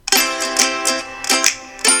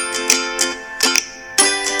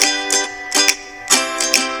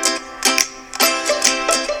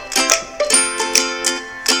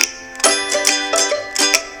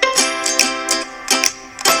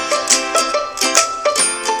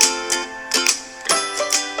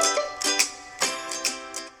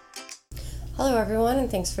Hello, everyone,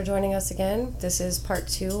 and thanks for joining us again. This is part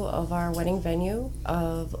 2 of our wedding venue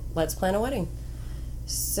of Let's Plan a Wedding.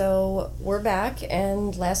 So, we're back,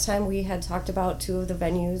 and last time we had talked about 2 of the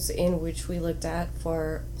venues in which we looked at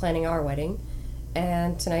for planning our wedding.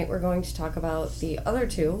 And tonight we're going to talk about the other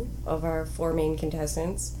 2 of our 4 main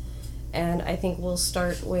contestants. And I think we'll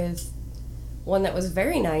start with one that was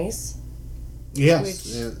very nice. Yes,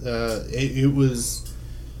 it was.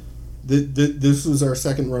 This was our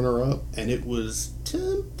second runner-up, and it was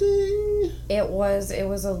tempting. It was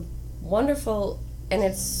a wonderful, and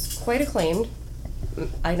it's quite acclaimed.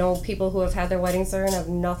 I know people who have had their weddings there and have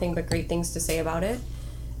nothing but great things to say about it.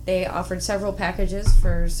 They offered several packages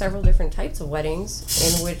for several different types of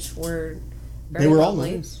weddings, in which were very They were lovely.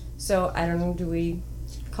 all nice. So, I don't know, do we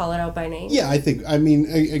call it out by name? Yeah,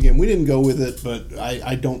 again, we didn't go with it, but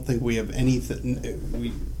I don't think we have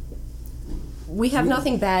anything. We have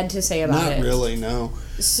nothing bad to say about it. Not really, no.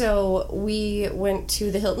 So we went to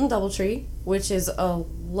the Hilton DoubleTree, which is a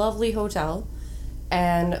lovely hotel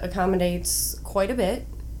and accommodates quite a bit.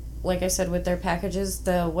 Like I said, with their packages,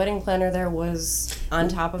 the wedding planner there was on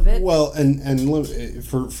top of it. Well, and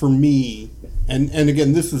for me, and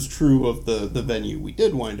again, this was true of the venue we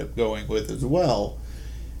did wind up going with as well,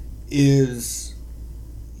 is,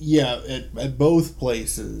 yeah, at both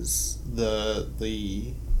places,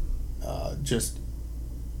 the just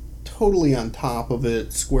totally on top of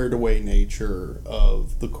it, squared away nature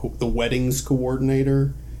of the weddings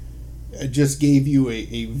coordinator, it just gave you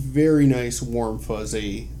a very nice warm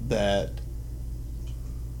fuzzy that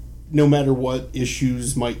no matter what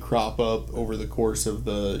issues might crop up over the course of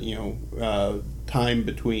the time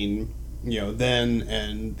between then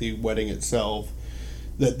and the wedding itself,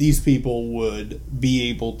 that these people would be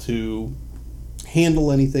able to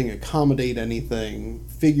handle anything, accommodate anything,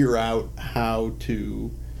 figure out how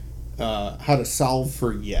to solve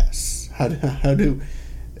for yes, how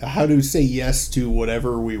to say yes to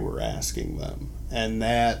whatever we were asking them, and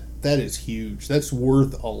that is huge. That's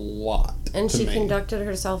worth a lot. And she me. conducted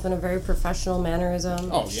herself in a very professional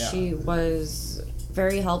mannerism. Oh yeah, she was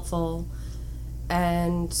very helpful,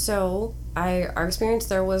 and so our experience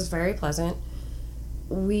there was very pleasant.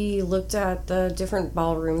 We looked at the different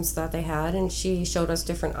ballrooms that they had, and she showed us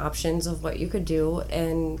different options of what you could do,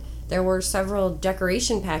 and there were several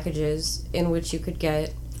decoration packages in which you could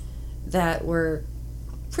get that were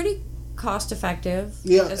pretty cost effective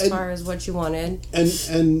as far as what you wanted.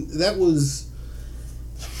 And that was,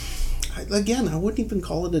 again, I wouldn't even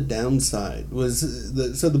call it a downside.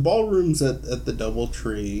 So the ballrooms at the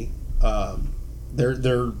DoubleTree,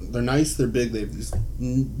 they're nice, they're big, they have these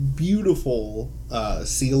beautiful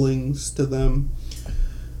ceilings to them,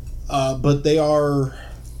 but they are,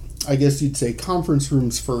 I guess you'd say, conference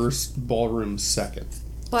rooms first, ballrooms second.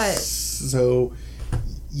 But so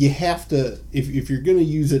you have to, if you're going to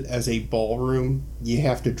use it as a ballroom, you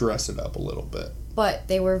have to dress it up a little bit. But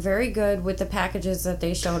they were very good with the packages that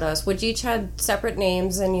they showed us, which each had separate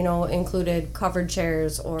names and, included covered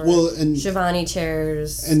chairs or Shivani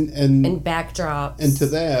chairs and backdrops. And to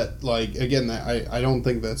that, again, I don't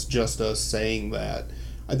think that's just us saying that.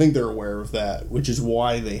 I think they're aware of that, which is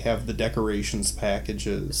why they have the decorations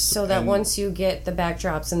packages. So that once you get the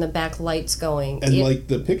backdrops and the backlights going, and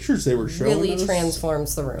the pictures they were showing really us,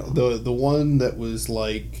 transforms the room. The one that was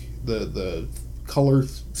the color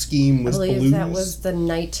scheme was I believe blues. that was the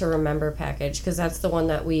Night to Remember package, because that's the one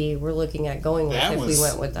that we were looking at going with we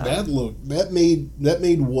went with that. That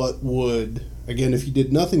made what would, again, if you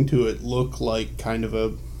did nothing to it, look like kind of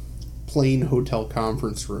a plain hotel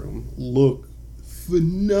conference room, look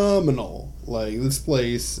phenomenal. Like this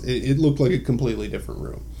place, it looked like a completely different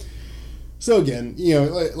room. So again,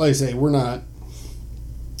 like I say, we're not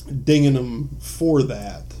dinging them for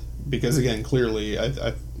that, because again, clearly,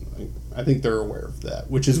 I think they're aware of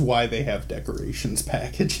that, which is why they have decorations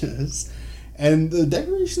packages. And the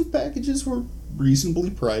decorations packages were reasonably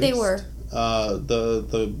priced. They were.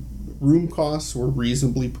 The room costs were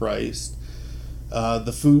reasonably priced.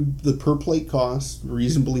 The food, the per plate costs,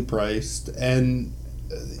 reasonably priced. And,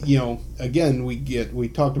 again, we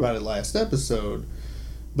talked about it last episode,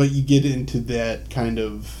 but you get into that kind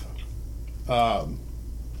of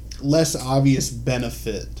less obvious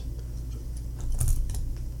benefit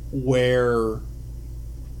where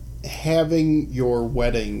having your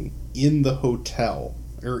wedding in the hotel,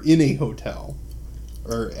 or in a hotel,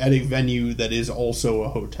 or at a venue that is also a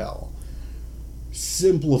hotel,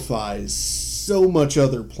 simplifies so much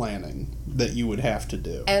other planning that you would have to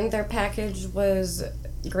do. And their package was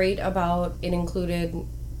great about, it included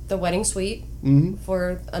the wedding suite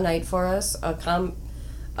for a night for us,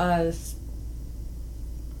 a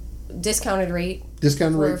discounted rate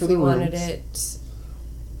Discount rate for the rooms. Or if we wanted it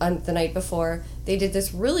on the night before. They did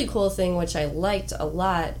this really cool thing, which I liked a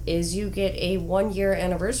lot, is you get a 1-year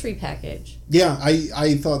anniversary package. Yeah,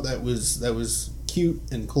 I thought that was cute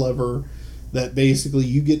and clever. That basically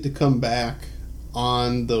you get to come back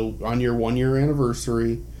on your 1-year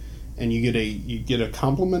anniversary, and you get a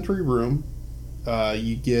complimentary room.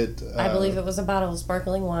 You get I believe it was a bottle of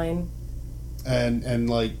sparkling wine. And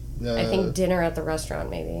like I think dinner at the restaurant,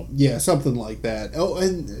 maybe. Yeah, something like that. Oh,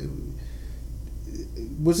 and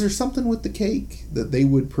was there something with the cake that they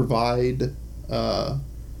would provide,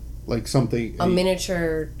 like something... A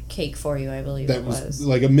miniature cake for you, I believe that was.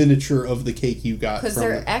 Like a miniature of the cake you got. Because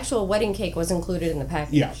their actual wedding cake was included in the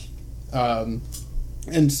package. Yeah.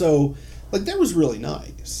 And so, like, that was really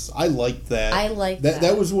nice. I liked that. I liked that.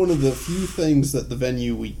 That was one of the few things that the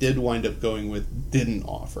venue we did wind up going with didn't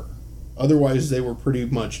offer. Otherwise, they were pretty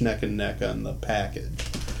much neck and neck on the package.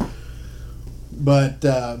 But,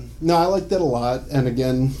 no, I like that a lot. And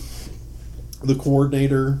again, the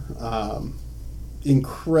coordinator,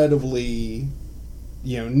 incredibly,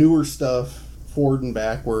 newer stuff, forward and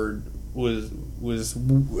backward, was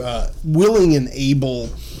willing and able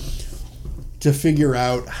to figure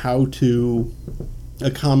out how to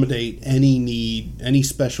accommodate any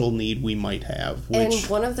special need we might have. And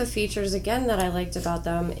one of the features, again, that I liked about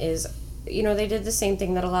them is, they did the same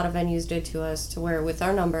thing that a lot of venues did to us, to where with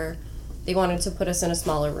our number, they wanted to put us in a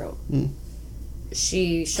smaller room.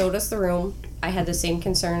 She showed us the room. I had the same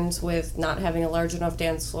concerns with not having a large enough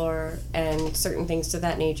dance floor and certain things to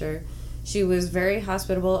that nature. She was very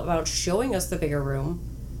hospitable about showing us the bigger room.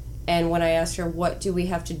 And when I asked her, what do we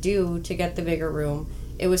have to do to get the bigger room,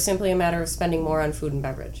 it was simply a matter of spending more on food and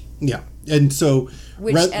beverage. Yeah. And so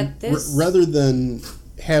rather than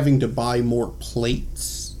having to buy more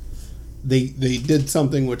plates, they did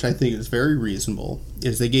something which I think is very reasonable,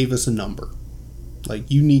 is they gave us a number.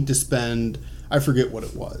 Like, you need to spend, I forget what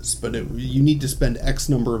it was, but you need to spend X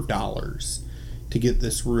number of dollars to get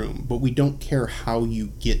this room, but we don't care how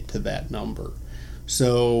you get to that number.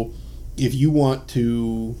 So if you want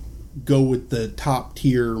to go with the top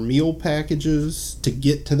tier meal packages to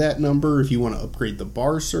get to that number, if you want to upgrade the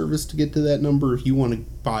bar service to get to that number, if you want to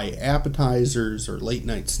buy appetizers or late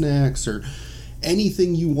night snacks or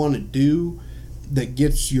anything you want to do that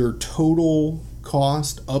gets your total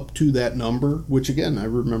cost up to that number, which again I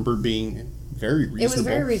remember being very reasonable. It was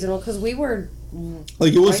very reasonable because we were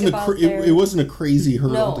like, it wasn't a crazy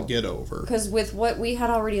hurdle to get over. Because with what we had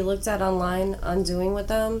already looked at online on doing with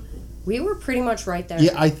them, we were pretty much right there.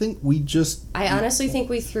 Yeah, I think I honestly think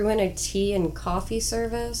we threw in a tea and coffee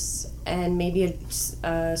service and maybe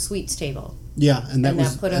a sweets table. Yeah, and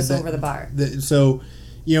that put us over the bar. So,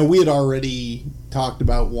 we had already talked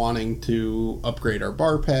about wanting to upgrade our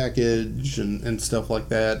bar package and stuff like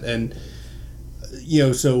that. And,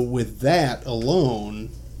 so with that alone,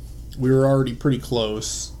 we were already pretty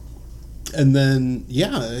close. And then,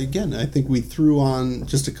 again, I think we threw on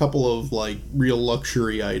just a couple of, like, real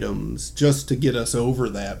luxury items just to get us over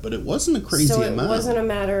that. But it wasn't a crazy amount. So it wasn't a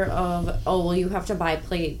matter of, you have to buy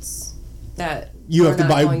plates that you have to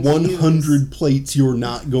buy 100 plates you're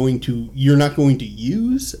not going to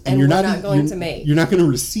use, and you're not going to make. You're not going to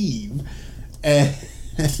receive.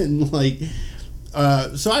 And like,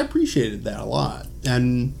 so I appreciated that a lot.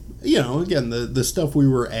 And, again, the stuff we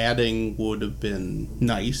were adding would have been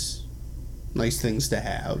nice things to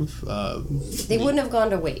have. They wouldn't have gone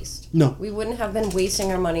to waste. No. We wouldn't have been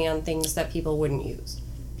wasting our money on things that people wouldn't use.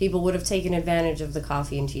 People would have taken advantage of the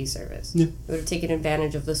coffee and tea service. Yeah. They would have taken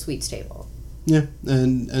advantage of the sweets table. Yeah,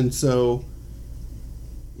 and so,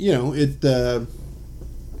 it,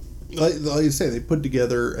 like I say, they put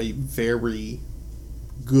together a very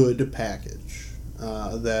good package.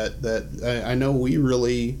 That I know we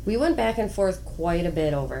went back and forth quite a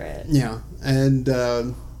bit over it. Yeah, and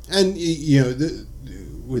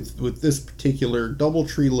with this particular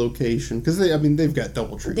DoubleTree location, because they've got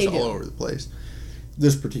DoubleTrees all over the place.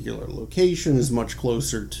 This particular location is much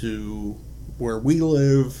closer to where we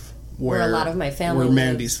live, where a lot of my family where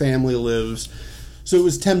Mandy's family lives. So it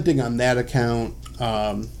was tempting on that account,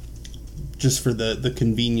 just for the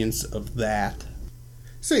convenience of that.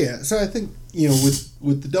 So I think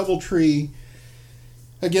with the DoubleTree,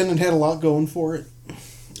 again, it had a lot going for it.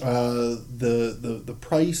 The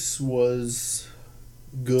price was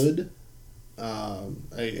good.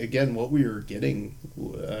 Again, what we were getting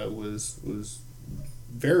was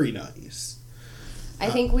very nice. I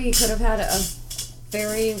think we could have had a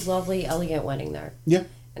very lovely, elegant wedding there. Yeah.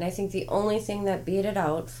 And I think the only thing that beat it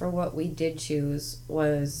out for what we did choose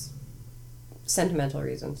was sentimental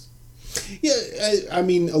reasons. Yeah, I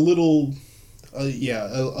mean, a little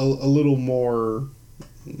a little more,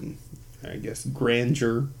 I guess,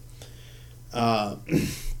 grandeur. Uh,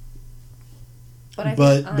 But I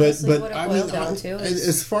think honestly what it boiled down to is...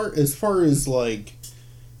 as far as like,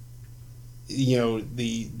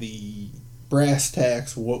 the brass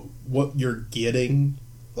tacks, what you're getting,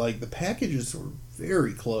 like the packages were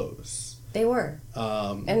very close. They were.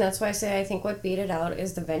 And that's why I say I think what beat it out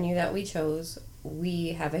is the venue that we chose, we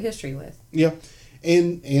have a history with. Yeah.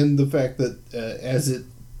 And the fact that as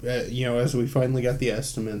we finally got the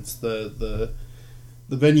estimates, the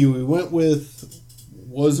venue we went with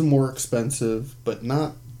was more expensive, but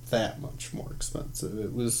not that much more expensive.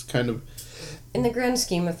 It was kind of... In the grand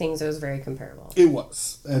scheme of things, it was very comparable. It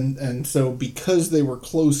was. And so because they were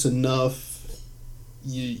close enough,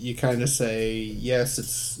 you kind of say,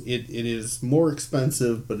 yes, it is more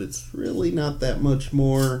expensive, but it's really not that much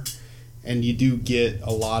more. And you do get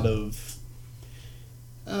a lot of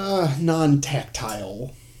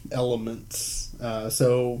non-tactile elements.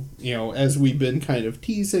 So, as we've been kind of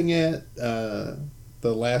teasing it,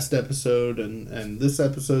 the last episode and this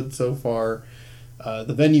episode so far,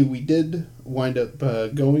 the venue we did wind up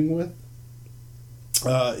going with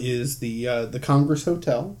is the Congress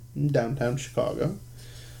Hotel in downtown Chicago.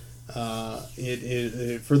 It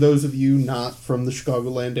is, for those of you not from the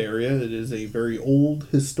Chicagoland area, it is a very old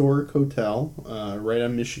historic hotel right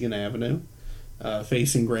on Michigan Avenue,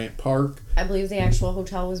 facing Grant Park. I believe the actual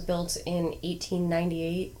hotel was built in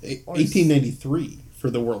 1898. 1893 for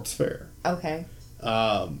the World's Fair. Okay.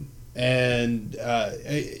 And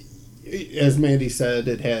as Mandy said,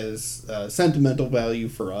 it has sentimental value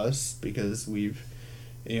for us because we've,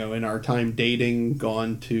 in our time dating,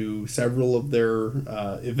 gone to several of their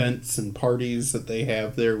events and parties that they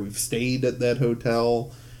have there. We've stayed at that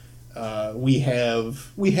hotel. We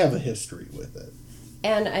have a history with it.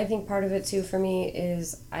 And I think part of it too for me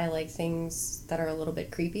is I like things that are a little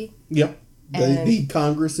bit creepy. Yep. The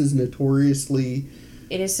Congress is notoriously...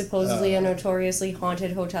 It is supposedly a notoriously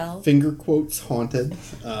haunted hotel. Finger quotes haunted.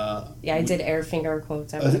 Yeah, I did air finger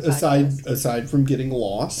quotes. Aside from getting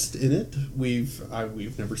lost in it, we've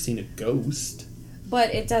never seen a ghost.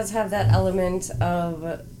 But it does have that element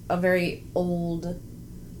of a very old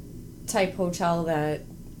type hotel that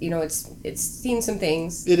it's seen some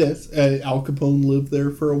things. It is. Al Capone lived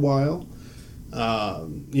there for a while.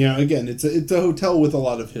 Again, it's a hotel with a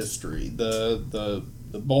lot of history. The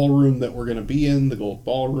ballroom that we're going to be in, the Gold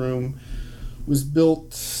Ballroom, was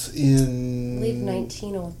built in... I believe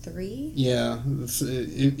 1903? Yeah.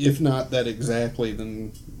 If not that exactly,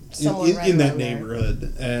 then in that neighborhood.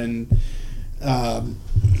 There. And,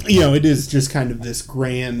 it is just kind of this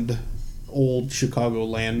grand old Chicago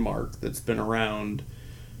landmark that's been around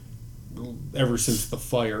ever since the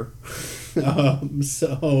fire.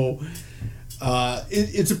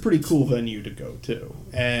 It's a pretty cool venue to go to.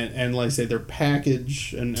 And like I say, their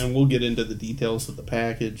package, and we'll get into the details of the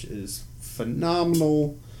package, is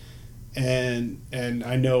phenomenal. And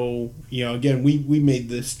I know, again, we made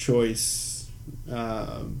this choice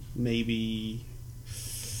maybe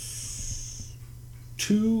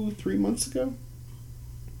 2-3 months ago.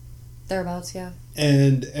 Thereabouts, yeah.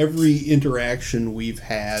 And every interaction we've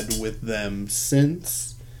had with them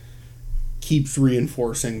since keeps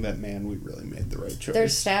reinforcing that, man, we really made the right choice. Their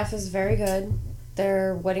staff is very good.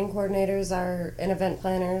 Their wedding coordinators and event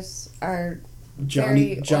planners are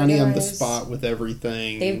Johnny organized. On the spot with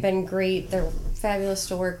everything. They've been great. They're fabulous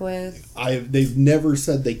to work with. They've never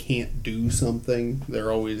said they can't do something.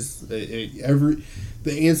 They're always the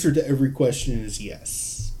answer to every question is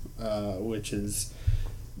yes, which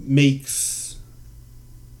makes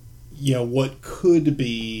what could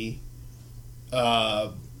be a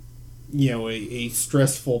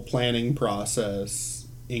stressful planning process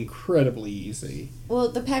incredibly easy. Well,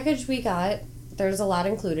 the package we got, there's a lot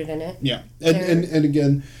included in it. Yeah. And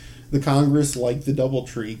again, the Congress, like the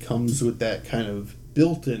DoubleTree, comes with that kind of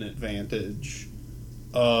built-in advantage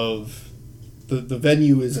of the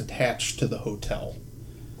venue is attached to the hotel.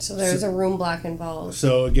 So there's a room block involved.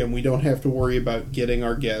 So again, we don't have to worry about getting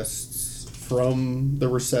our guests from the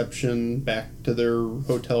reception back to their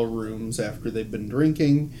hotel rooms after they've been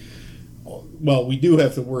drinking. Well, we do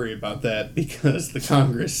have to worry about that because the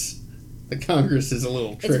Congress is a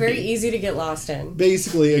little tricky. It's very easy to get lost in.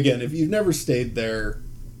 Basically, again, if you've never stayed there,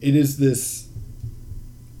 it is this...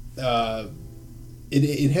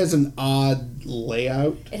 It has an odd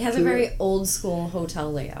layout. It has a very old school hotel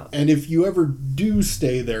layout. And if you ever do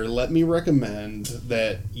stay there, let me recommend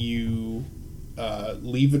that you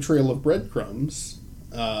leave a trail of breadcrumbs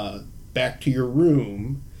back to your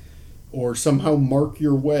room, or somehow mark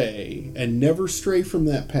your way and never stray from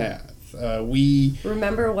that path. We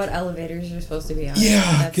remember what elevators you're supposed to be on.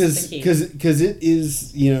 yeah, That's the key. because it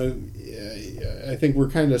is, you know, I think we're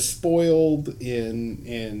kind of spoiled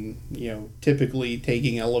in typically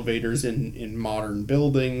taking elevators in modern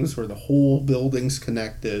buildings where the whole building's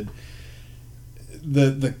connected.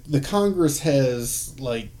 The Congress has,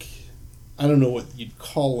 like, I don't know what you'd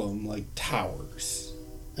call them, like towers,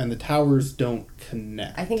 and the towers don't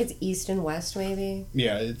connect. I think it's east and west, maybe.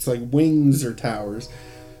 Yeah, it's like wings or towers.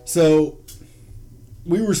 So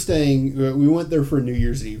we went there for a New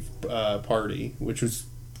Year's Eve party, which was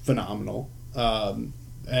phenomenal.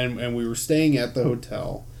 And we were staying at the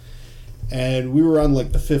hotel, and we were on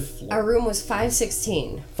like the 5th floor. Our room was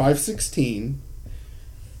 516. 516.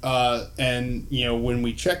 And when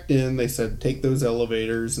we checked in, they said take those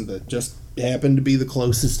elevators, and that just happened to be the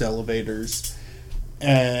closest elevators.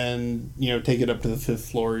 And take it up to the 5th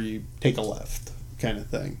floor. You take a left, kind of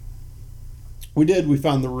thing. We did. We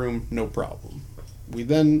found the room, no problem. We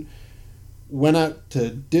then went out to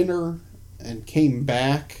dinner and came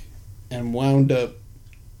back and wound up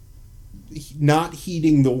not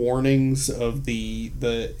heeding the warnings of the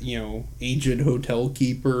aged hotel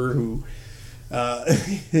keeper who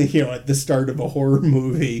at the start of a horror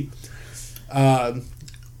movie,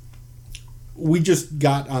 we just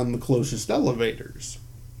got on the closest elevators,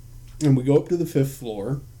 and we go up to the 5th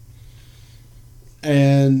floor,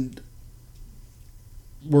 and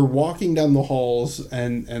we're walking down the halls,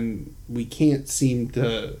 and we can't seem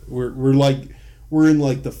to. We're in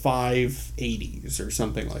like the 580s or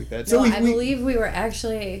something like that. So I believe we were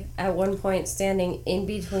actually at one point standing in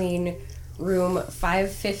between room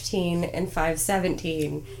 515 and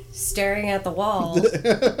 517, staring at the wall,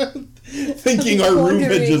 thinking our room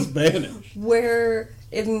had just vanished. Where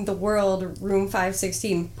in the world room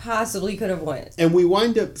 516 possibly could have went. And we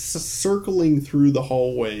wind up circling through the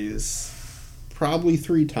hallways probably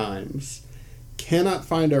 3 times. Cannot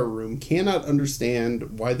find our room. Cannot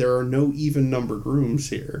understand why there are no even numbered rooms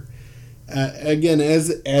here. Again, as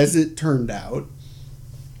it turned out,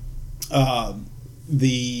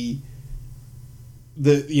 the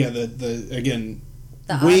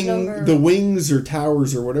wings or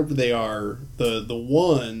towers or whatever they are, the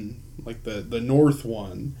one, like the north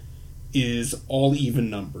one, is all even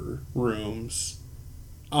number rooms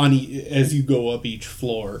as you go up each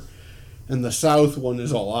floor, and the south one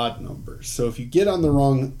is all odd numbers. So if you get on the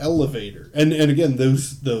wrong elevator, and again,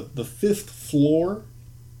 those the 5th floor,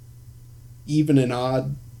 even and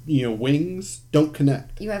odd wings don't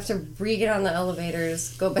connect. You have to re-get on the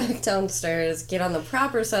elevators, go back downstairs, get on the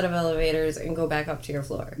proper set of elevators, and go back up to your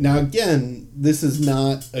floor. Now again, this is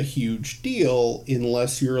not a huge deal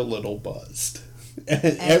unless you're a little buzzed.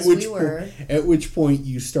 At which point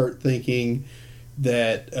you start thinking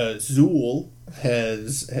that Zool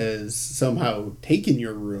has somehow taken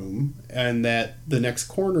your room, and that the next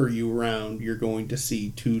corner you round, you're going to see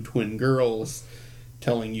 2 twin girls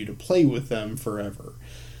telling you to play with them forever.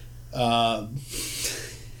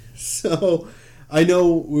 So I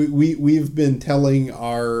know we've been telling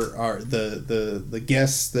the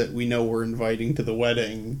guests that we know we're inviting to the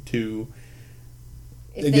wedding to,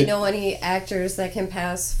 if they know any actors that can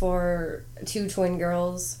pass for 2 twin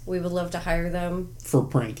girls, we would love to hire them for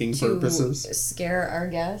pranking purposes. Scare our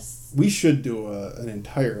guests. We should do an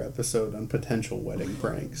entire episode on potential wedding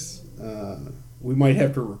pranks. We might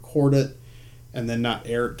have to record it and then not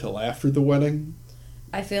air it till after the wedding.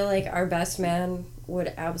 I feel like our best man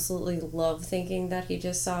would absolutely love thinking that he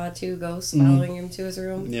just saw 2 ghosts following him to his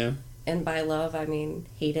room. Yeah. And by love, I mean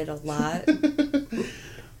hate it a lot.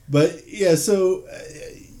 But yeah, so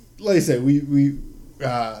like I said, we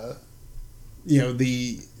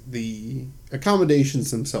the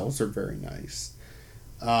accommodations themselves are very nice.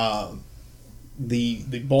 The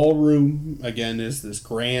ballroom again is this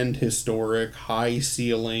grand, historic, high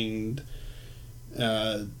ceilinged,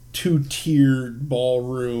 2-tiered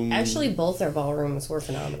ballroom. Actually, both their ballrooms were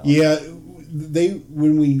phenomenal. Yeah,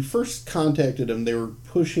 when we first contacted them, they were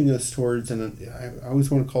pushing us towards, and I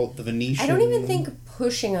always want to call it the Venetian. I don't even think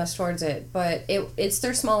pushing us towards it, but it's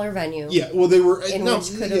their smaller venue. Yeah, well, they were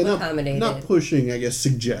which could have accommodated. Not pushing, I guess,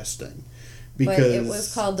 suggesting. Because but it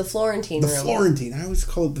was called the Florentine room. The Florentine. I always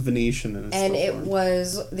call it the Venetian. And it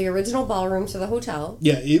was the original ballroom to the hotel.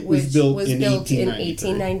 Yeah, it was built in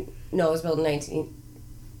 1889. No, it was built in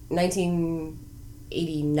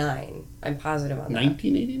 1989. I'm positive on that.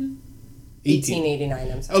 1989?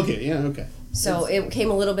 1889, I'm sorry. Okay, yeah, okay. So it came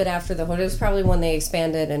a little bit after the hotel. It was probably when they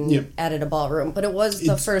expanded and added a ballroom. But it was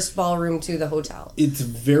the first ballroom to the hotel. It's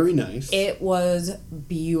very nice. It was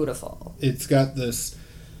beautiful. It's got this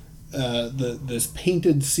this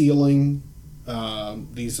painted ceiling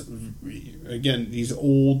These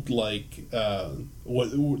old what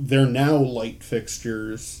they're now light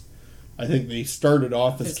fixtures. I think they started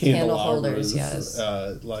off as candle candelabras. holders,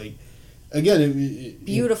 yes.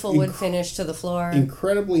 Beautiful wood finish to the floor.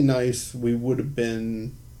 Incredibly nice. We would have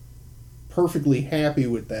been perfectly happy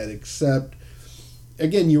with that, except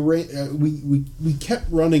again, we kept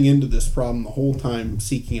running into this problem the whole time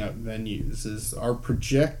seeking out venues. Is our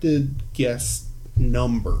projected guest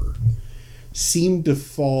number seemed to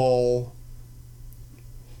fall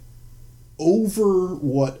over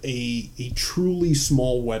what a truly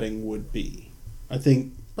small wedding would be. I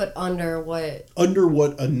think. But under what? Under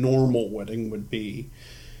what a normal wedding would be.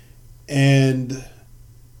 And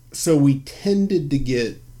so we tended to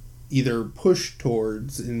get either pushed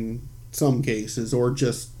towards in some cases or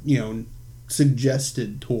just,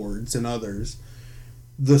 suggested towards in others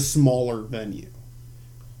the smaller venue.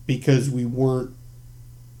 Because we weren't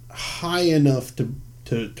high enough to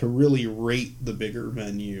really rate the bigger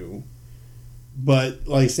venue. But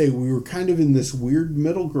like I say, we were kind of in this weird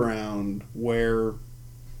middle ground where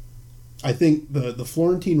I think the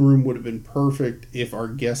Florentine room would have been perfect if our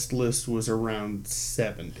guest list was around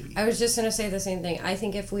 70. I was just going to say the same thing. I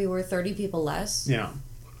think if we were 30 people less. Yeah.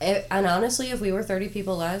 And honestly, if we were 30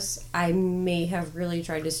 people less, I may have really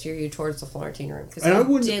tried to steer you towards the Florentine room. Because I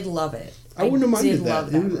did love it. I wouldn't have minded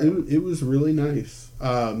that. It was really nice.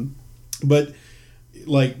 But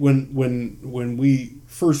like when we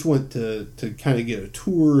first went to kind of get a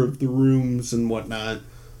tour of the rooms and whatnot,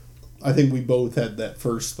 I think we both had that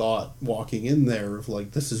first thought walking in there of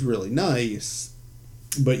like, this is really nice.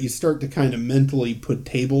 But you start to kind of mentally put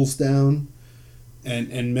tables down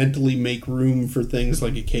and mentally make room for things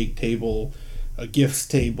like a cake table, a gifts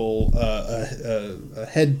table, a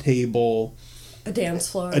head table, a dance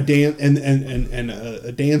floor, a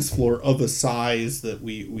dance floor of a size that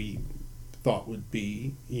we thought would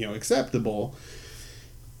be acceptable,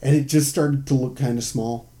 and it just started to look kind of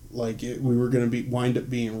small. Like we were going to wind up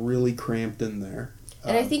being really cramped in there.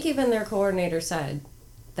 And I think even their coordinator said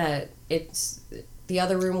that the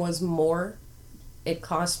other room was more, it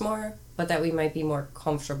cost more, but that we might be more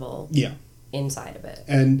comfortable. Yeah. Inside of it.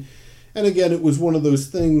 And again, it was one of those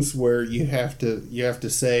things where you have to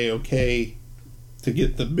say, okay, to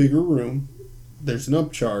get the bigger room, there's an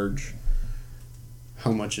upcharge.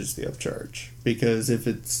 How much is the upcharge? Because if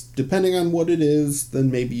it's depending on what it is,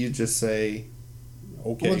 then maybe you just say,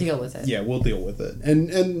 okay, we'll deal with it. Yeah, we'll deal with it.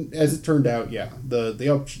 And as it turned out, yeah,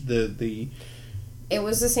 the it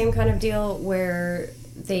was the same kind of deal where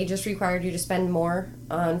they just required you to spend more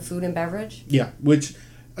on food and beverage. Yeah, which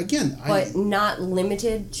again, but not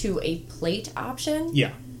limited to a plate option.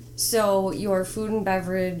 Yeah. So your food and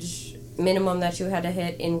beverage minimum that you had to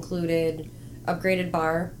hit included upgraded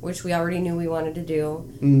bar, which we already knew we wanted to do.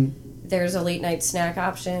 Mm-hmm. There's a late night snack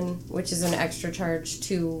option, which is an extra charge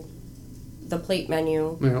to the plate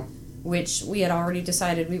menu, yeah, which we had already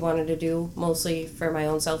decided we wanted to do, mostly for my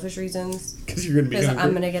own selfish reasons. Because you're going to be hungry. Because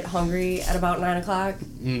I'm going to get hungry at about 9 o'clock,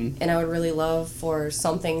 and I would really love for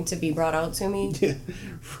something to be brought out to me. Yeah.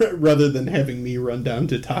 Rather than having me run down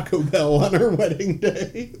to Taco Bell on our wedding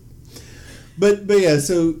day. But yeah,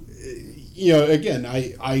 so, again,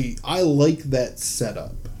 I like that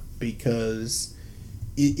setup because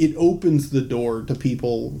it opens the door to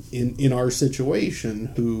people in our situation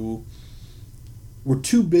who were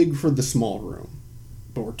too big for the small room,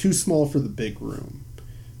 but we're too small for the big room.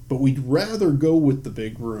 But we'd rather go with the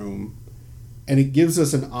big room, and it gives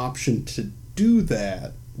us an option to do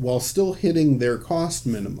that while still hitting their cost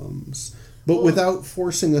minimums, but without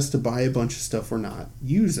forcing us to buy a bunch of stuff we're not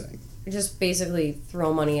using. Just basically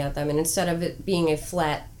throw money at them, and instead of it being a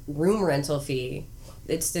flat room rental fee,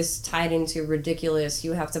 it's this tied into ridiculous,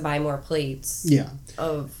 you have to buy more plates. Yeah.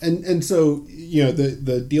 And so,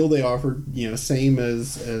 the deal they offered, same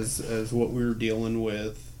as what we were dealing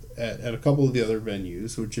with at a couple of the other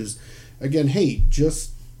venues, which is, again, hey,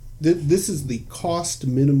 just this is the cost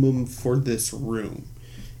minimum for this room.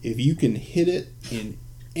 If you can hit it in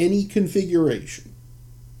any configuration,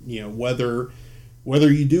 whether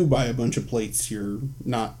you do buy a bunch of plates you're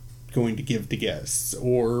not going to give to guests,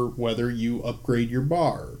 or whether you upgrade your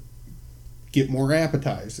bar, get more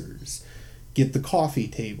appetizers, get the coffee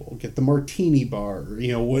table, get the martini bar,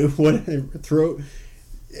 whatever,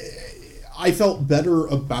 I felt better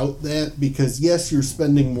about that because yes, you're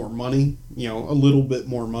spending more money, a little bit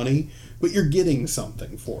more money, but you're getting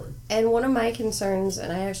something for it. And one of my concerns,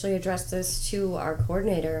 and I actually addressed this to our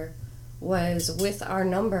coordinator, was with our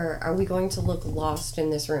number, are we going to look lost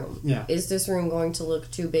in this room? Yeah. Is this room going to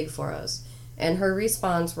look too big for us? And her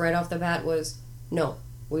response right off the bat was, no,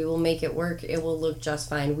 we will make it work. It will look just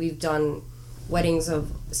fine. We've done weddings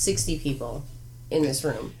of 60 people in this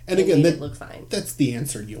room. And again, made it look fine. That's the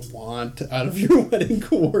answer you want out of your wedding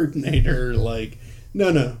coordinator. Like,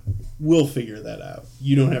 no, we'll figure that out.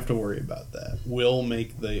 You don't have to worry about that. We'll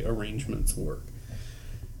make the arrangements work.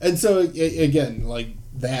 And so, again, like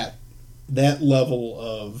that level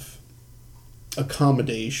of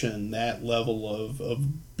accommodation, that level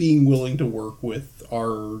of being willing to work with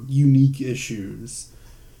our unique issues,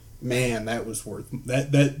 man, that was worth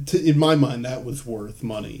in my mind, that was worth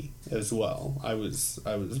money as well. I was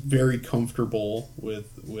very comfortable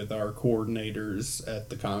with our coordinators at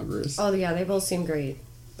the Congress. Oh yeah, they both seem great.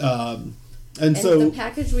 And so the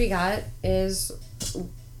package we got is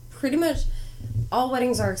pretty much, all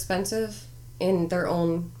weddings are expensive in their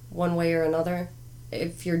own one way or another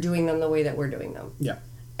if you're doing them the way that we're doing them. Yeah.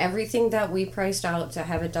 Everything that we priced out to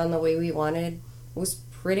have it done the way we wanted was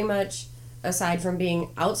pretty much, aside from being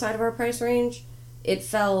outside of our price range, it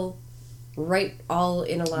fell right all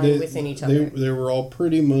in a line within each other. They were all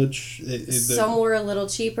pretty much... Some were a little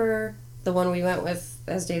cheaper. The one we went with,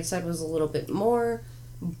 as Dave said, was a little bit more.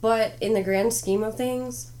 But in the grand scheme of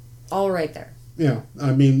things, all right there. Yeah,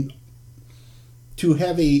 I mean, to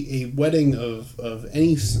have a wedding of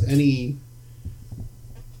any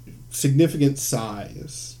significant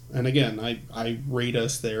size, and again, I rate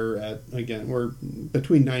us there at, again, we're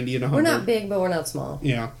between 90 and 100. We're not big, but we're not small.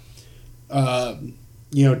 Yeah.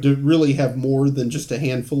 To really have more than just a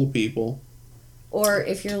handful of people. Or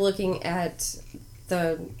if you're looking at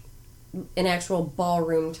an actual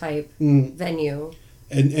ballroom type venue.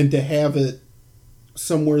 And to have it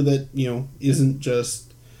somewhere that, isn't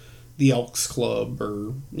just the Elks Club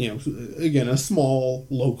or, again, a small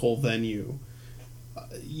local venue.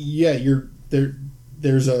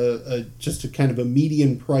 There's just a kind of a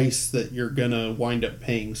median price that you're gonna wind up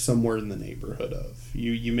paying somewhere in the neighborhood of.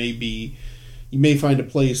 You may find a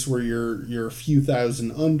place where you're a few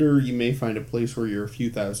thousand under. You may find a place where you're a few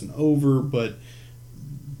thousand over. But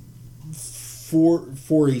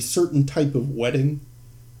for a certain type of wedding,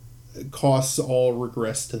 costs all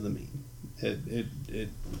regress to the mean.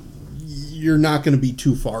 You're not going to be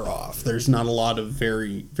too far off. There's not a lot of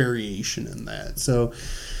variation in that. So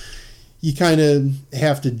you kind of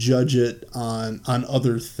have to judge it on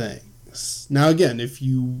other things. Now, again, if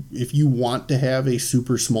you want to have a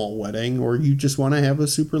super small wedding, or you just want to have a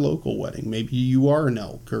super local wedding, maybe you are an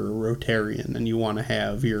Elk or a Rotarian and you want to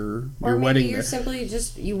have your or maybe wedding. You're simply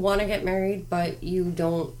just, you want to get married, but you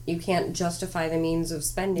can't justify the means of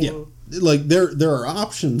spending. Yeah. Like there are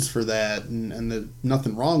options for that, and there's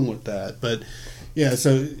nothing wrong with that. But yeah,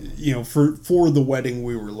 so for the wedding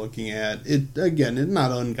we were looking at, it's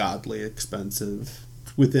not ungodly expensive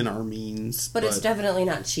within our means, but it's definitely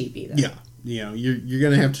not cheap either. Yeah, you're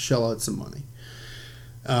gonna have to shell out some money.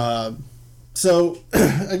 So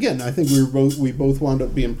again, I think we both wound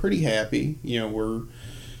up being pretty happy. We're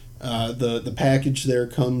the package there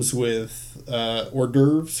comes with hors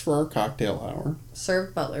d'oeuvres for our cocktail hour,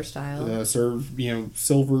 served butler style.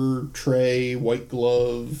 Silver tray, white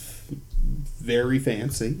glove, very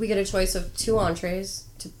fancy. We get a choice of 2 entrees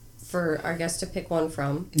for our guests to pick one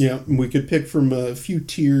from. Yeah, we could pick from a few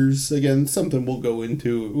tiers. Again, something we'll go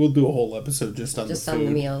into. We'll do a whole episode just on the food. On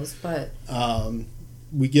the meals, but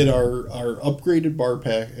we get our upgraded bar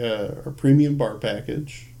pack, our premium bar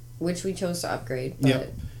package, which we chose to upgrade.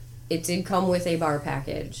 But it did come with a bar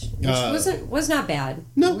package, which was not bad.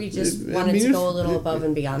 No, we just wanted to go a little above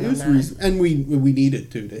and beyond on that. And we needed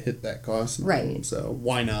to hit that cost. Right. So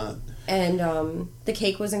why not? And the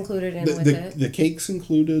cake was included with it. The cake's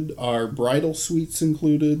included. Our bridal suite's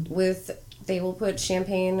included. They will put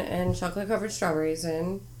champagne and chocolate-covered strawberries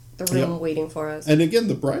in the room waiting for us. And again,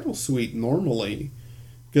 the bridal suite normally,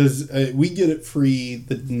 because we get it free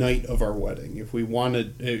the night of our wedding. If we want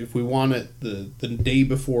it the day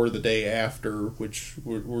before, the day after, which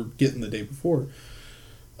we're getting the day before.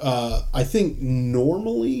 I think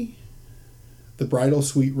normally the bridal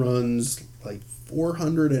suite runs like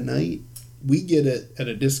 $400 a night. We get it at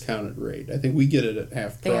a discounted rate. I think we get it at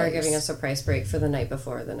half price. They are giving us a price break for the night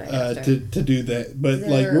before, the night after. To do that. But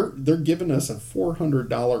they're giving us a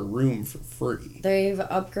 $400 room for free. They've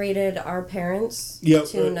upgraded our parents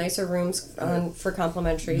to nicer rooms for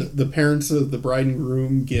complimentary. The parents of the bride and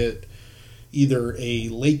groom get either a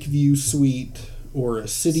Lakeview suite or a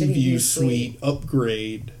City View suite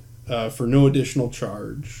upgrade for no additional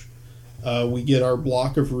charge. We get our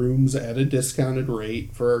block of rooms at a discounted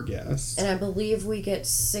rate for our guests. And I believe we get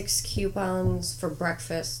 6 coupons for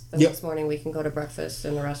breakfast. The Yep. next morning we can go to breakfast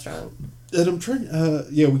in the restaurant. And I'm trying,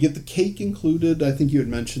 we get the cake included. I think you had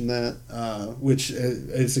mentioned that, which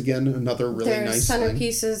is, again, another really There's nice thing.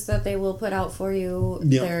 centerpieces that they will put out for you.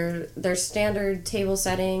 Yep. Their standard table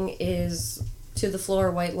setting is to the floor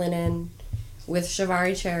white linen with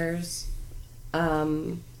Shivari chairs.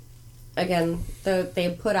 Again,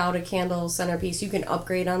 they put out a candle centerpiece. You can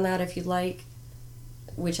upgrade on that if you'd like,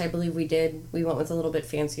 which I believe we did. We went with a little bit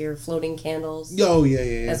fancier floating candles. Oh, yeah.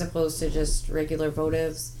 As opposed to just regular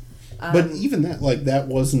votives. But even that, that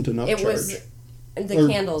wasn't an upcharge. It was... The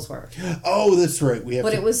candles were. Oh, that's right.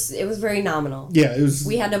 It was very nominal. Yeah, it was...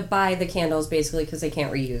 We had to buy the candles, basically, because they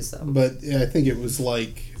can't reuse them. But I think it was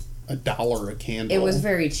 $1 a candle. It was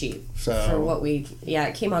very cheap. So, for what we... Yeah,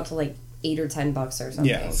 it came out to $8 or $10 or something.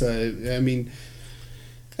 Yeah, so, I mean...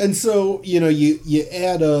 And so, you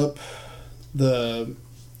add up the...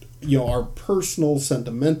 our personal,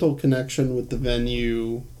 sentimental connection with the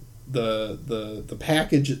venue, the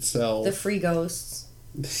package itself. The free ghosts.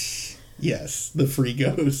 Yes, the free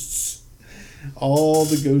ghosts. All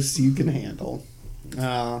the ghosts you can handle.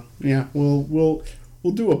 We'll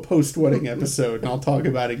do a post-wedding episode, and I'll talk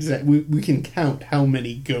about we can count how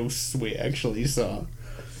many ghosts we actually saw.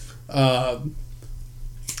 And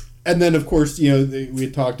then, of course,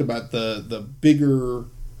 we talked about the bigger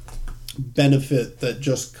benefit that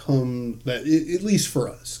just comes, that at least for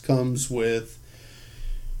us, comes with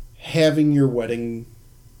having your wedding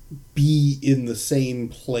be in the same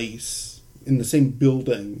place, in the same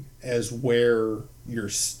building as where you're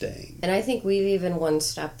staying. And I think we've even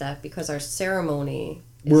one-stepped that because our ceremony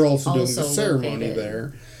is we're also doing the ceremony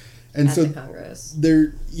there. And at so the Congress.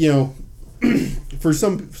 There, for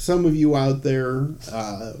some of you out there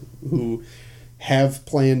who have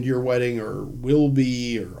planned your wedding or will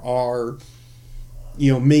be or are,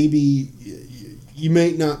 maybe you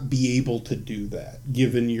may not be able to do that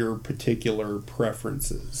given your particular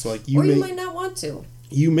preferences. You might not want to.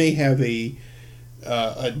 You may have a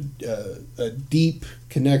deep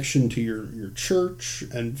connection to your church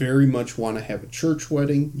and very much want to have a church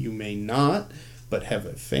wedding. You may not, but have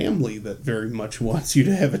a family that very much wants you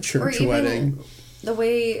to have a church wedding. The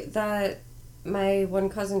way that my one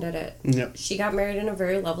cousin did it. Yep. She got married in a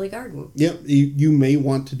very lovely garden. Yep. You may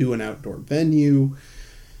want to do an outdoor venue,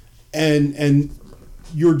 and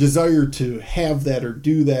your desire to have that or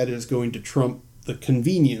do that is going to trump the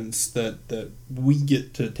convenience that we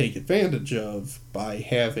get to take advantage of by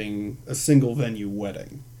having a single venue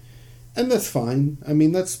wedding. And that's fine. I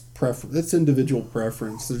mean, that's individual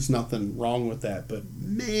preference. There's nothing wrong with that. But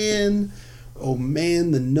man, oh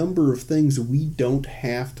man, the number of things we don't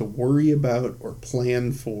have to worry about or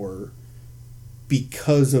plan for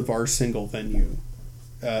because of our single venue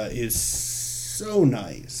is so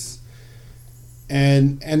nice.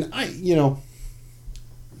 And I,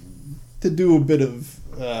 to do a bit of,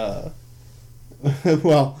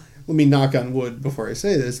 well, let me knock on wood before I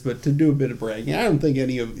say this, but to do a bit of bragging, I don't think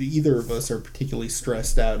either of us are particularly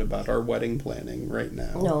stressed out about our wedding planning right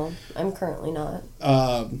now. No, I'm currently not.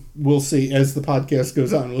 We'll see as the podcast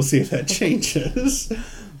goes on. We'll see if that changes.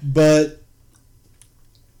 But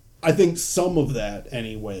I think some of that,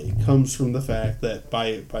 anyway, comes from the fact that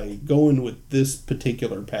by going with this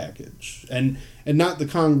particular package, and not the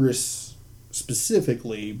Congress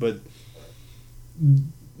specifically, but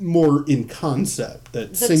more in concept,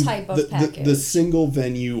 that type of package. The single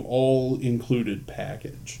venue all included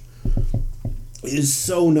package is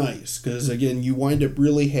so nice because again you wind up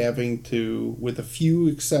really having to, with a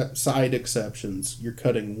few side exceptions, you're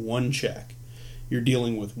cutting one check. You're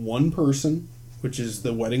dealing with one person, which is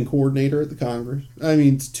the wedding coordinator at the Congress. I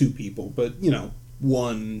mean, it's two people, but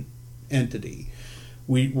one entity.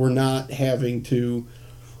 We're not having to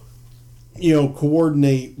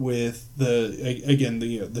coordinate with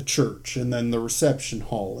the church, and then the reception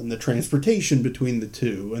hall, and the transportation between the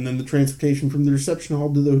two, and then the transportation from the reception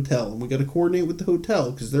hall to the hotel, and we got to coordinate with the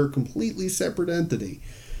hotel because they're a completely separate entity.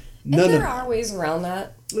 There are ways around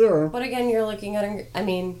that. Yeah. But again, you're looking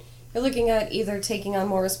at either taking on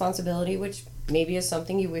more responsibility, which maybe is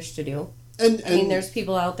something you wish to do. And there's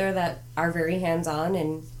people out there that are very hands-on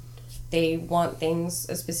and they want things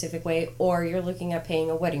a specific way, or you're looking at paying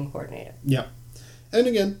a wedding coordinator. Yeah. And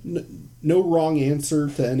again, no wrong answer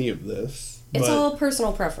to any of this. It's all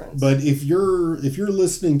personal preference. But if you're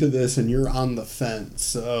listening to this and you're on the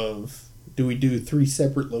fence of, do we do 3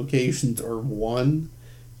 separate locations or one,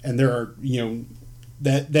 and there are,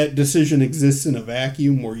 that decision exists in a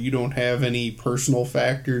vacuum where you don't have any personal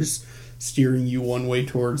factors steering you one way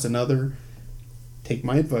towards another, take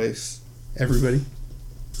my advice. Everybody,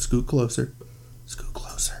 scoot closer. Scoot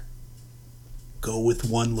closer. Go with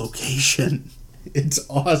one location. It's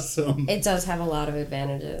awesome. It does have a lot of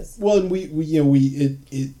advantages. Well, and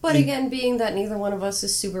But again, being that neither one of us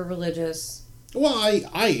is super religious. Well,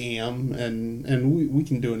 I am, and we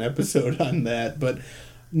can do an episode on that, but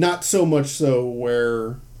not so much so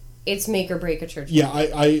where it's make or break a church. Yeah,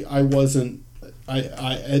 I wasn't. I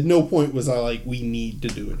at no point was I like, we need to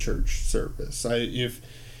do a church service.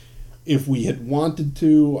 If we had wanted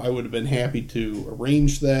to, I would have been happy to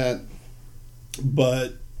arrange that.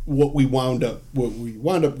 But what we wound up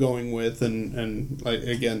going with, and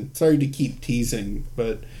again, sorry to keep teasing,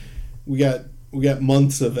 but we got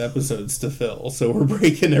months of episodes to fill, so we're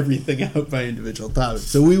breaking everything out by individual topics.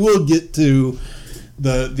 So we will get to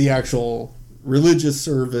the actual religious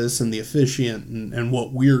service and the officiant and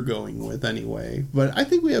what we're going with anyway. But I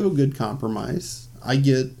think we have a good compromise. I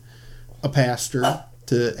get a pastor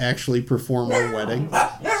to actually perform our wedding.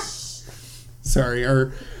 Sorry,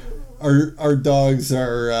 our dogs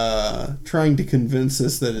are trying to convince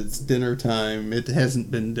us that it's dinner time. It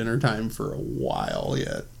hasn't been dinner time for a while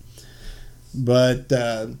yet. But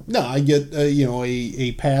no, I get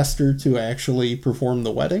a pastor to actually perform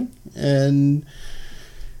the wedding, and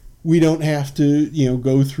we don't have to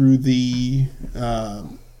go through the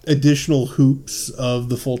additional hoops of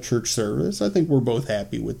the full church service. I think we're both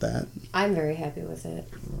happy with that. I'm very happy with it.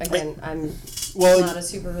 Again, I'm not a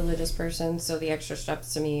super religious person, so the extra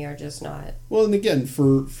steps to me are just not. Well, and again,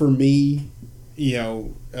 for me,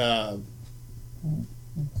 I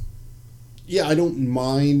don't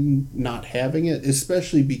mind not having it,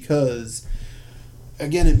 especially because,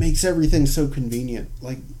 again, it makes everything so convenient.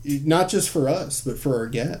 Like, not just for us, but for our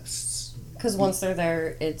guests. Because once they're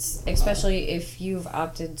there, it's, especially if you've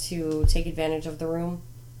opted to take advantage of the room,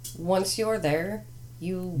 once you're there,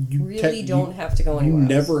 you really don't have to go anywhere. You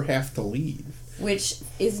never have to leave. Which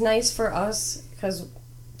is nice for us, because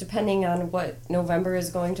depending on what November is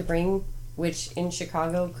going to bring, which in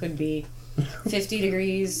Chicago could be 50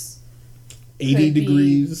 degrees... 80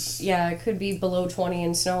 degrees. It could be below 20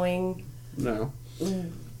 and snowing. No.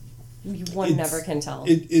 One never can tell.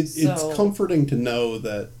 It's comforting to know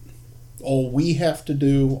that all we have to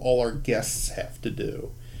do, all our guests have to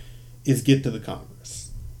do, is get to the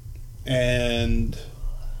Congress. And,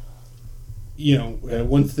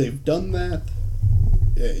 once they've done that,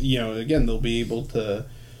 again, they'll be able to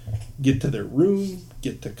get to their room,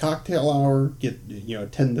 get to cocktail hour,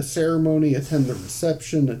 attend the ceremony, attend the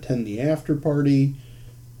reception, attend the after party.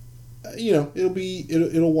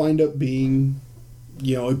 It'll wind up being,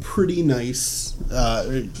 a pretty nice,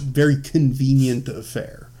 very convenient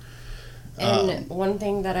affair. And one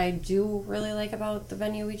thing that I do really like about the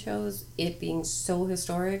venue we chose, it being so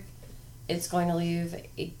historic, it's going to leave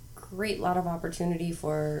a great lot of opportunity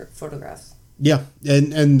for photographs. Yeah,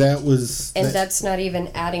 and that was... And that's not even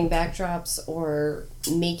adding backdrops or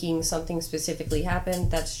making something specifically happen.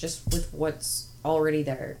 That's just with what's already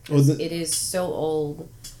there. It is so old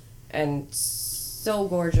and so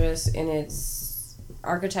gorgeous in its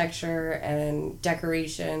architecture and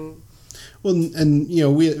decoration. Well, and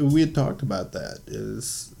we had talked about that,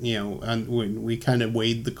 is and when we kind of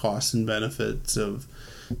weighed the costs and benefits of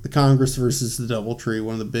the Congress versus the DoubleTree.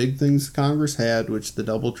 One of the big things Congress had, which the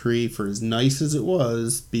DoubleTree, for as nice as it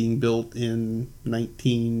was, being built in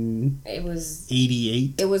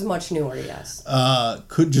 1988, it was much newer, yes.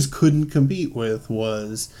 Couldn't compete with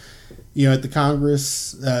was, at the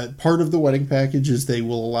Congress, part of the wedding package is they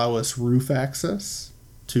will allow us roof access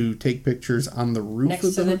to take pictures on the roof next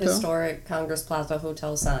of the hotel. Next to the historic Congress Plaza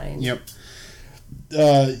Hotel sign. Yep.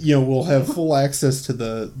 We'll have full access to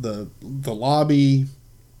the lobby,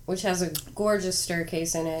 which has a gorgeous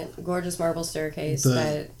staircase in it, gorgeous marble staircase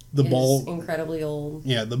is incredibly old.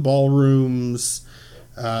 Yeah, the ballrooms,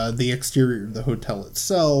 the exterior of the hotel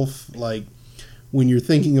itself. Like, when you're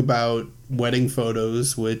thinking about wedding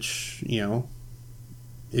photos, which,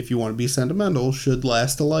 if you want to be sentimental, should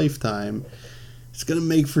last a lifetime, it's going to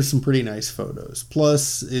make for some pretty nice photos.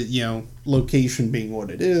 Plus, location being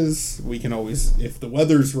what it is, we can always, if the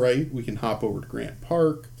weather's right, we can hop over to Grant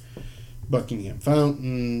Park, Buckingham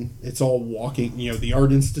Fountain. It's all walking, the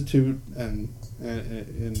Art Institute, and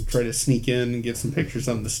try to sneak in and get some pictures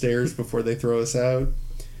on the stairs before they throw us out.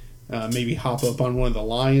 Maybe hop up on one of the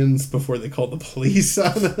lions before they call the police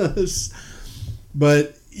on us.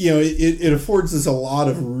 But, it affords us a lot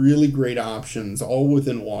of really great options, all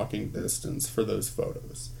within walking distance for those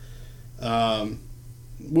photos.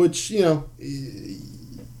 Which, you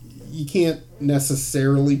can't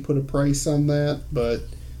necessarily put a price on that, but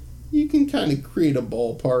you can kind of create a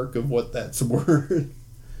ballpark of what that's worth.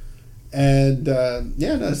 And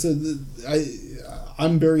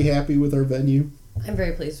I'm very happy with our venue. I'm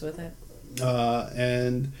very pleased with it.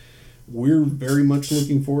 And we're very much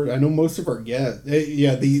looking forward. I know most of our guests,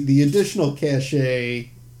 the additional cachet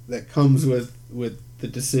that comes with the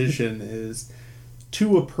decision is,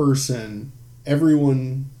 to a person,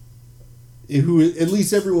 everyone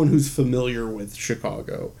who's familiar with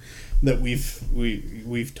Chicago, that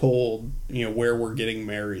we've told, where we're getting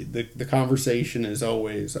married. The conversation is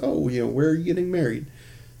always, where are you getting married?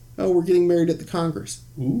 Oh, we're getting married at the Congress.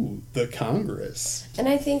 Ooh, the Congress. And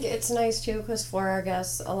I think it's nice, too, because for our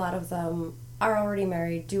guests, a lot of them are already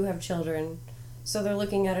married, do have children, so they're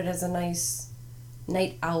looking at it as a nice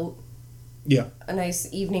night out. Yeah. A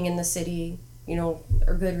nice evening in the city,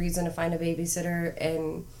 a good reason to find a babysitter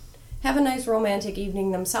and have a nice romantic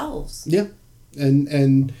evening themselves. Yeah.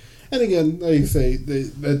 And again, like I say,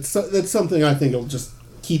 that's something I think will just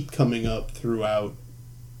keep coming up throughout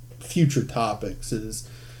future topics, is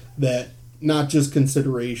that not just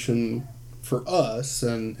consideration for us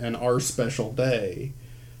and our special day,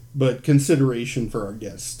 but consideration for our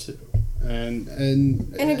guests too. And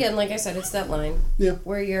again, like I said, it's that line. Yeah.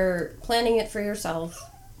 Where you're planning it for yourself,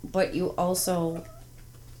 but you also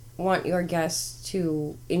want your guests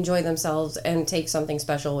to enjoy themselves and take something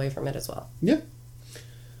special away from it as well. Yeah.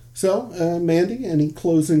 So, Mandy, any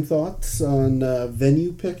closing thoughts on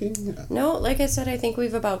venue picking? No, like I said, I think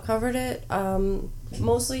we've about covered it.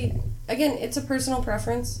 Mostly, again, it's a personal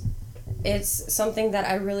preference. It's something that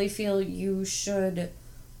I really feel you should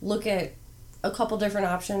look at a couple different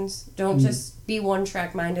options. Don't just be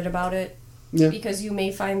one-track minded about it. Yeah. Because you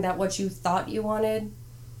may find that what you thought you wanted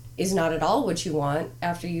is not at all what you want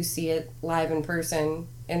after you see it live in person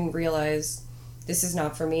and realize this is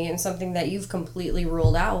not for me, and something that you've completely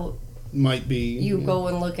ruled out might be you go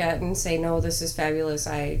and look at and say, no, this is fabulous,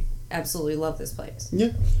 I absolutely love this place.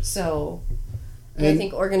 Yeah. So I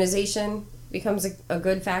think organization becomes a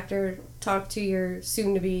good factor. Talk to your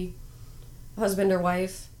soon-to-be husband or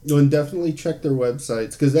wife. And definitely check their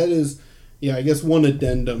websites, because that is, I guess one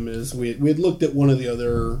addendum is we had looked at one of the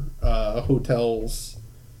other hotels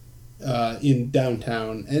in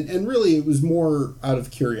downtown, and really it was more out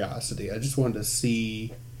of curiosity. I just wanted to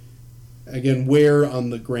see, again, where on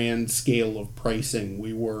the grand scale of pricing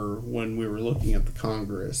we were when we were looking at the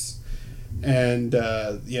Congress. And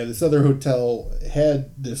this other hotel had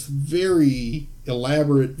this very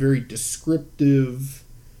elaborate, very descriptive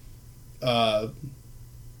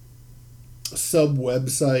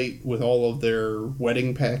sub-website with all of their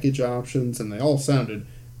wedding package options, and they all sounded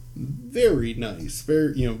very nice,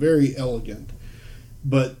 very elegant.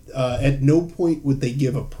 But at no point would they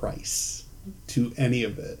give a price to any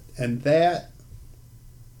of it, and that's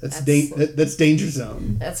danger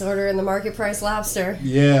zone. That's ordering the market price lobster.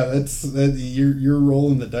 Yeah, you're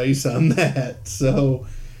rolling the dice on that. So,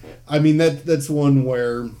 I mean, that's one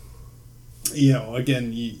where,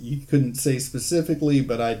 again, you couldn't say specifically,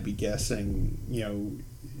 but I'd be guessing,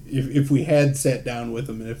 if we had sat down with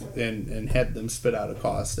them and had them spit out a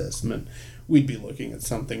cost estimate, we'd be looking at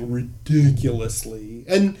something ridiculously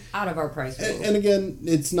and out of our price range. And again,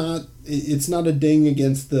 it's not a ding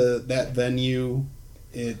against that venue.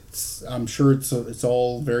 I'm sure it's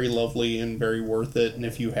all very lovely and very worth it. And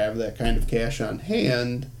if you have that kind of cash on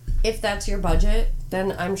hand, if that's your budget,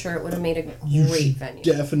 then I'm sure it would have made a great venue.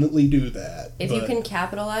 Definitely do that. If you can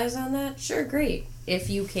capitalize on that, sure, great. If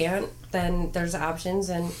you can't, then there's options.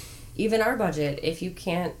 And even our budget, if you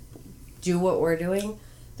can't do what we're doing,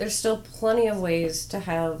 there's still plenty of ways to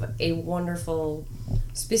have a wonderful,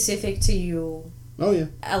 specific to you,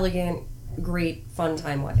 elegant, great, fun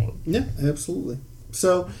time wedding. Yeah, absolutely.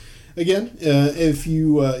 So, again, if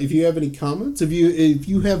you have any comments, if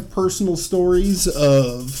you have personal stories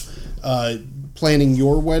of planning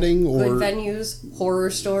your wedding, or good venues, horror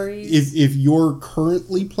stories, if you're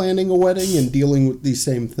currently planning a wedding and dealing with these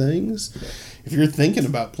same things, if you're thinking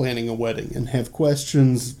about planning a wedding and have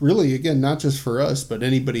questions, really, again, not just for us, but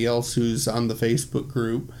anybody else who's on the Facebook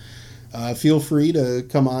group, feel free to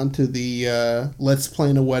come on to the Let's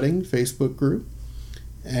Plan a Wedding Facebook group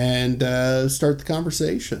and start the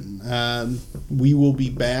conversation. We will be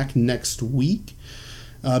back next week.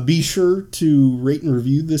 Be sure to rate and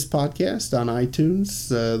review this podcast on iTunes.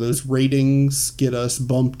 Those ratings get us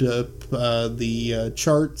bumped up the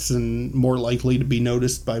charts and more likely to be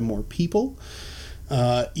noticed by more people.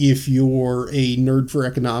 If you're a nerd for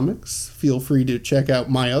economics, feel free to check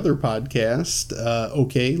out my other podcast,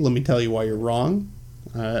 Okay, Let Me Tell You Why You're Wrong.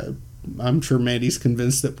 I'm sure Maddie's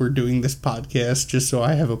convinced that we're doing this podcast just so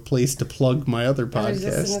I have a place to plug my other podcast. I was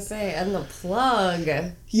just going to say, and the plug.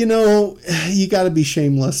 You know, you got to be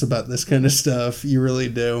shameless about this kind of stuff. You really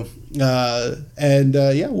do.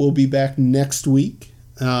 We'll be back next week,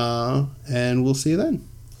 and we'll see you then.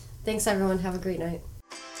 Thanks, everyone. Have a great night.